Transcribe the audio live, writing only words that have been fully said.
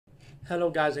Hello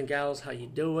guys and gals, how you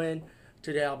doing?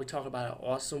 Today I'll be talking about an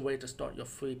awesome way to start your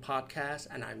free podcast,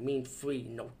 and I mean free,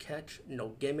 no catch, no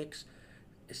gimmicks.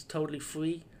 It's totally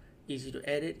free, easy to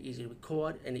edit, easy to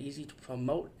record, and easy to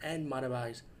promote and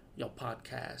monetize your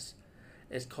podcast.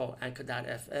 It's called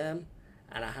Anchor.fm,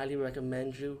 and I highly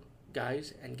recommend you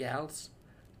guys and gals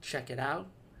check it out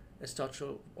and start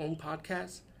your own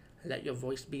podcast and let your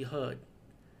voice be heard.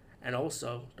 And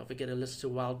also, don't forget to listen to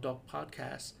Wild Dog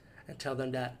Podcast and tell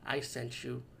them that I sent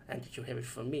you and that you hear it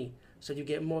from me. So you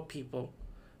get more people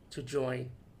to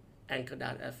join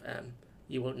Anchor.fm.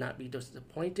 You will not be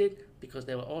disappointed because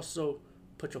they will also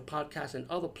put your podcast in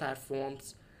other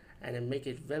platforms and then make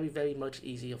it very, very much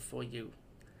easier for you.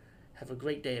 Have a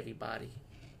great day, everybody.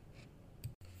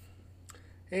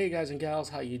 Hey guys and gals,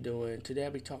 how you doing? Today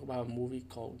I'll be talking about a movie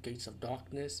called Gates of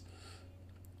Darkness.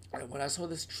 And when I saw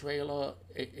this trailer,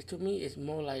 it to me it's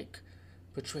more like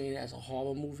portraying it as a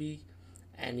horror movie.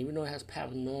 And even though it has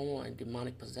paranormal and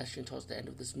demonic possession towards the end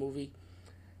of this movie,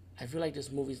 I feel like this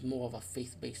movie is more of a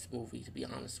faith-based movie, to be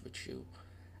honest with you.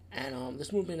 And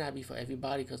this movie may not be for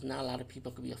everybody because not a lot of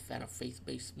people could be a fan of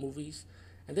faith-based movies.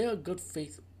 And there are good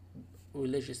faith,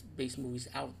 religious-based movies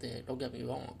out there, don't get me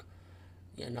wrong.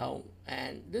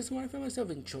 And this one I found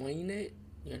myself enjoying it,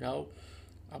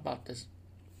 about this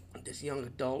young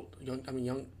adult,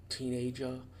 young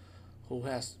teenager who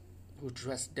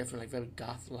dressed different, like very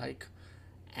goth-like,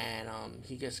 and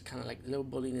he gets kind of like a little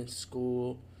bullied in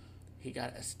school. He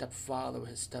got a stepfather with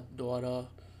his stepdaughter,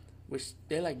 which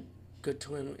they're like good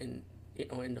to him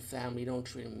in the family. They don't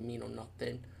treat him mean or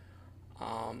nothing.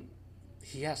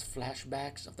 He has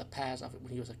flashbacks of the past of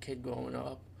when he was a kid growing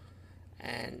up,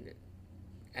 and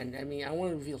I mean I don't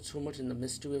want to reveal too much in the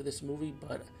mystery of this movie,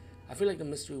 but I feel like the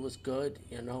mystery was good,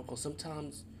 because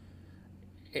sometimes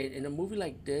in a movie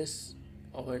like this,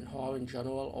 or in horror in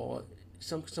general, or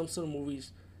some sort of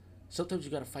movies, sometimes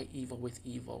you gotta fight evil with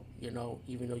evil,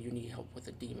 even though you need help with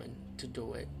a demon to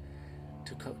do it,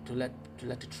 to let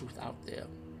the truth out there,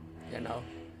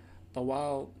 But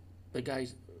while the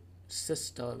guy's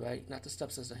sister, right, not the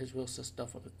stepsister, his real sister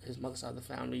from his mother's side of the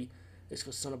family, is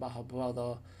concerned about her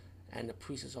brother, and the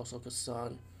priest is also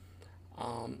concerned.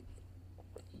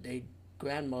 Their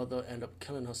grandmother ended up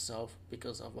killing herself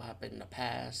because of what happened in the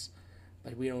past,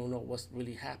 but we don't know what's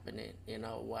really happening,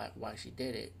 why she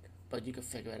did it. But you can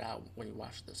figure it out when you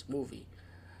watch this movie.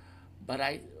 But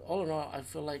all in all, I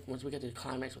feel like once we get to the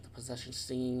climax with the possession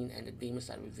scene and the demons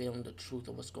that revealing the truth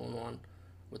of what's going on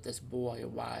with this boy,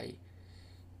 and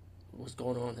what's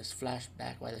going on in his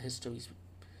flashback, why the history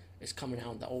is coming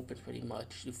out in the open pretty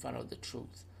much, you find out the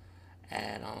truth.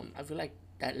 And I feel like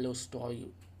that little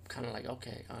story, kind of like,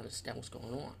 okay, I understand what's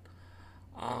going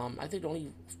on. I think the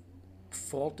only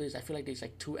fault is I feel like there's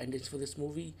like two endings for this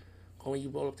movie. When you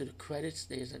roll up to the credits,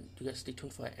 you gotta stay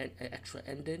tuned for an extra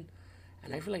ending,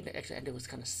 and I feel like the extra ending was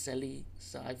kind of silly,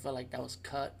 so I felt like that was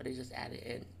cut, but they just added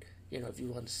in, if you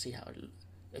want to see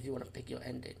if you want to pick your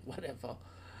ending, whatever.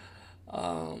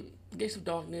 Gates of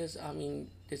Darkness, I mean,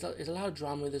 there's a lot of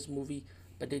drama in this movie,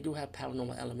 but they do have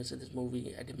paranormal elements in this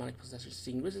movie, a demonic possession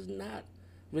scene, which is not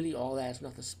really all that, it's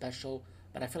nothing special,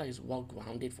 but I feel like it's well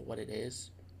grounded for what it is,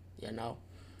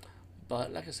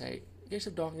 But like I say, Gates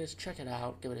of Darkness, check it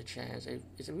out, give it a chance.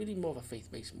 It's a really more of a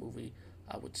faith-based movie,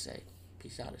 I would say.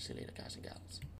 Peace out, and see you later, guys and gals.